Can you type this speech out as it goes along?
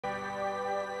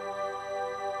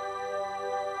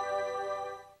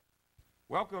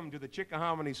Welcome to the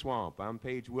Chickahominy Swamp. I'm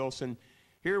Paige Wilson,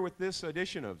 here with this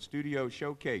edition of Studio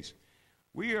Showcase.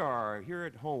 We are here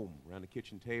at home around the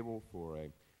kitchen table for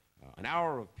an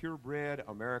hour of purebred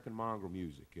American mongrel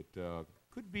music. It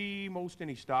could be most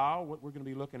any style. What we're going to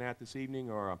be looking at this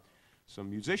evening are some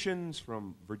musicians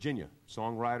from Virginia,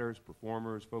 songwriters,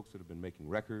 performers, folks that have been making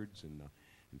records and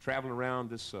traveling around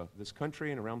this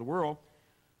country and around the world,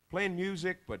 playing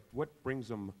music. But what brings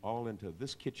them all into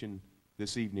this kitchen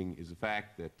this evening is the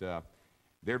fact that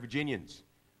they're Virginians.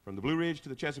 From the Blue Ridge to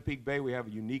the Chesapeake Bay, we have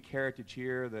a unique heritage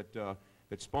here that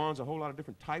spawns a whole lot of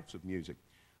different types of music.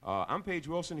 I'm Paige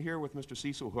Wilson here with Mr.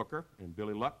 Cecil Hooker and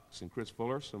Billy Lux and Chris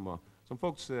Fuller, some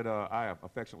folks that I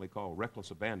affectionately call Reckless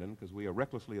Abandon, because we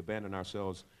recklessly abandon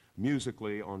ourselves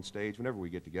musically on stage whenever we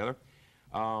get together.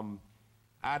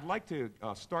 I'd like to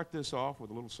start this off with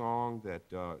a little song that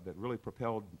really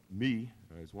propelled me.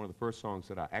 It's one of the first songs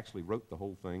that I actually wrote the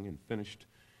whole thing and finished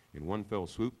in one fell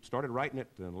swoop. Started writing it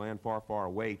in a land far, far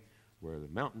away where the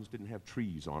mountains didn't have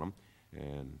trees on them.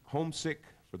 And homesick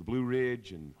for the Blue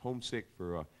Ridge and homesick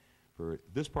for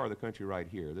this part of the country right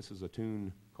here. This is a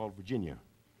tune called Virginia.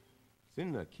 It's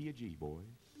in the key of G, boys.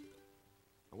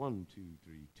 1, 2,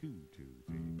 3, 2, 2,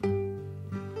 3.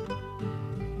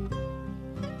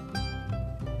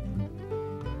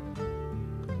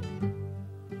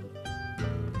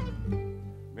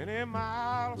 Many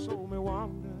miles so me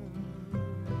wander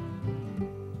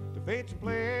to fate's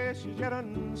places yet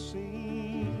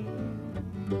unseen.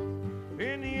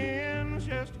 In the end, it's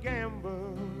just a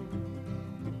gamble,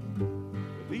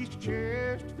 at least you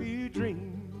cherish a few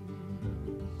dreams.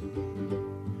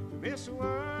 Miss the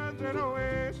ones that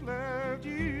always loved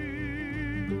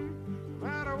you, no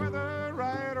matter whether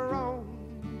right or wrong.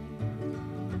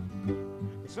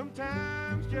 But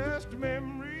sometimes just a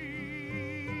memory,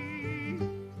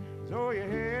 so you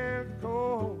have to go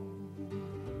home.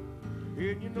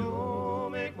 And you know,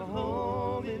 make my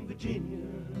home in Virginia,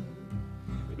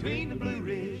 between the Blue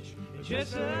Ridge and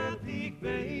Chesapeake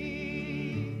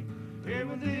Bay. And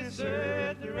when this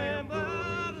earthly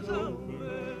ramble is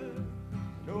over,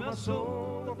 I know my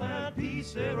soul will find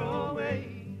peace there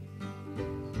always.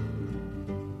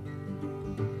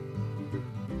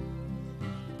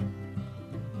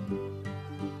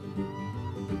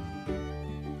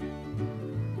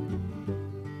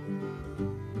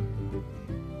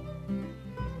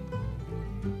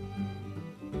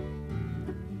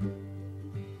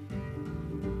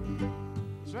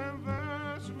 Some of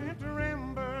us are meant to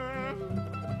remember,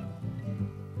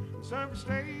 some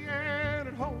stay at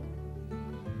home.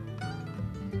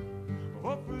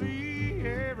 Hopefully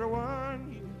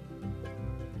everyone here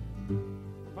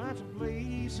will find some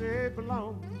place it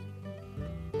belongs.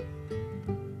 So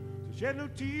shed no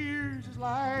tears as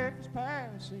life is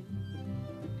passing.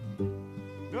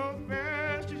 Know the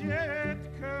best is yet to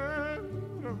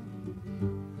come,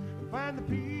 and find the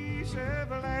peace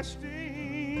everlasting.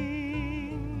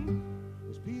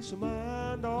 Peace of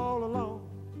mind all along.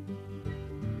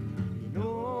 You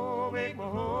know, make my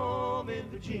home in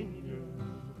Virginia,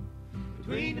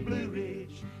 between the Blue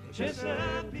Ridge and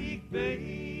Chesapeake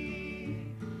Bay.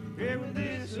 And when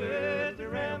this earthly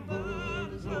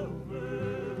ramble is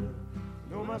over, you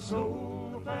know my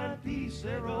soul will find peace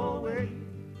there always.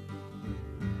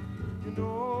 You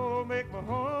know, make my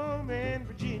home in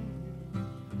Virginia,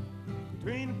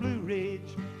 between the Blue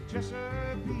Ridge and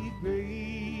Chesapeake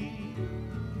Bay.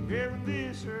 Here when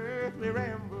this earthly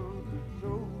ramble is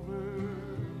over,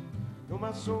 know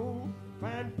my soul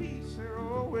find peace there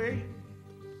always.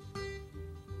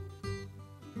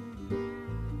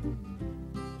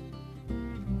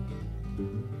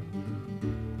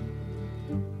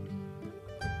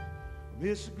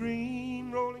 Miss the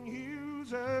green rolling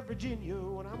hills of Virginia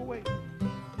when I'm away.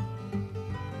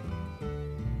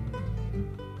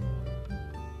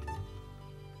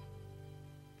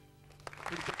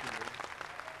 Thank you.